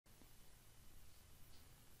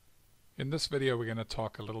In this video we're going to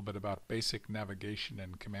talk a little bit about basic navigation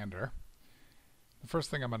in Commander. The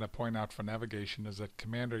first thing I'm going to point out for navigation is that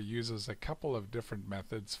Commander uses a couple of different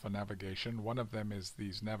methods for navigation. One of them is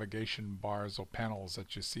these navigation bars or panels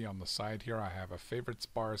that you see on the side here. I have a favorites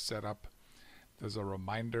bar set up. There's a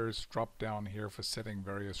reminders drop down here for setting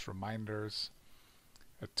various reminders.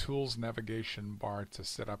 A tools navigation bar to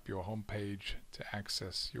set up your home page to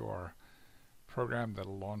access your program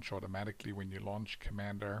that'll launch automatically when you launch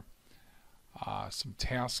Commander. Some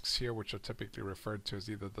tasks here which are typically referred to as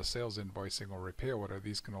either the sales invoicing or repair order.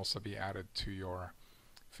 These can also be added to your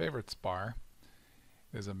favorites bar.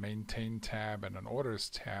 There's a maintain tab and an orders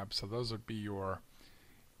tab, so those would be your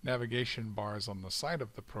navigation bars on the side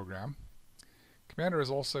of the program. Commander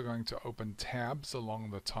is also going to open tabs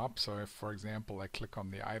along the top, so if for example I click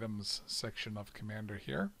on the items section of Commander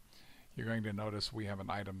here, you're going to notice we have an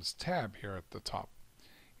items tab here at the top.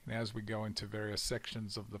 And as we go into various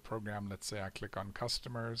sections of the program, let's say I click on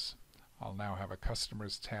customers, I'll now have a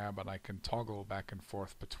customers tab and I can toggle back and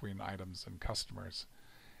forth between items and customers.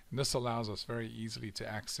 And this allows us very easily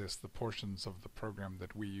to access the portions of the program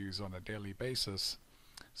that we use on a daily basis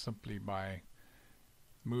simply by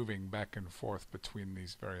moving back and forth between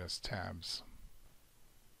these various tabs.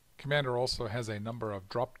 Commander also has a number of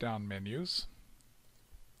drop-down menus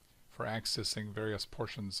for accessing various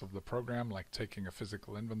portions of the program, like taking a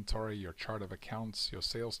physical inventory, your chart of accounts, your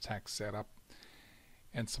sales tax setup,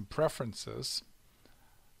 and some preferences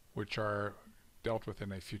which are dealt with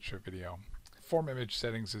in a future video. Form image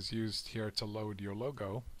settings is used here to load your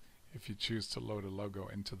logo if you choose to load a logo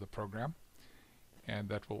into the program, and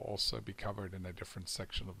that will also be covered in a different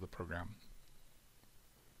section of the program.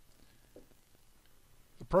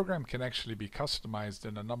 The program can actually be customized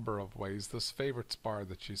in a number of ways. This favorites bar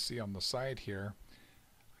that you see on the side here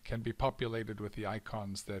can be populated with the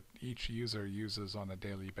icons that each user uses on a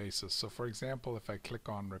daily basis. So for example, if I click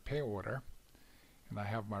on repair order and I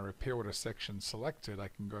have my repair order section selected, I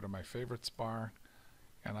can go to my favorites bar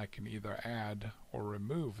and I can either add or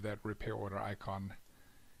remove that repair order icon.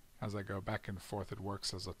 As I go back and forth, it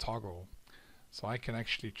works as a toggle. So I can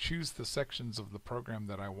actually choose the sections of the program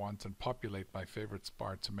that I want and populate my favorites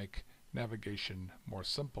bar to make navigation more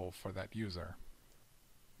simple for that user.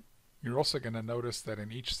 You're also going to notice that in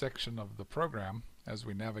each section of the program, as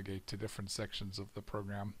we navigate to different sections of the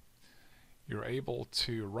program, you're able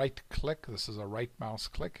to right-click, this is a right mouse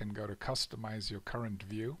click, and go to customize your current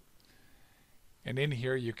view. And in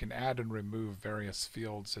here you can add and remove various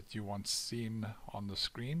fields that you want seen on the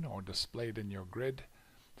screen or displayed in your grid.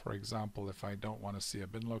 For example, if I don't want to see a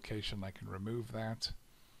bin location, I can remove that.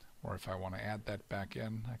 Or if I want to add that back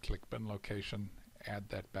in, I click bin location, add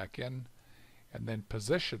that back in, and then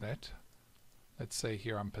position it. Let's say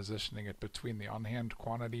here I'm positioning it between the on-hand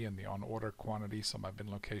quantity and the on-order quantity, so my bin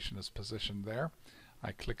location is positioned there.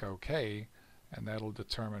 I click OK, and that'll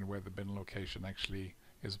determine where the bin location actually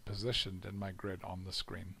is positioned in my grid on the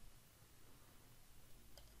screen.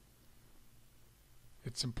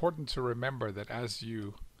 It's important to remember that as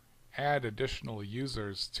you add additional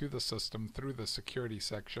users to the system through the security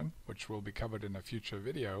section, which will be covered in a future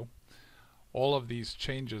video, all of these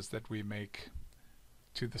changes that we make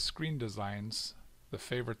to the screen designs, the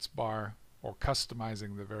favorites bar, or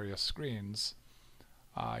customizing the various screens,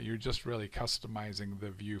 you're just really customizing the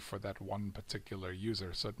view for that one particular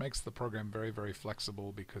user. So it makes the program very, very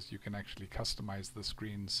flexible because you can actually customize the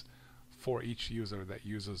screens for each user that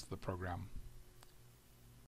uses the program.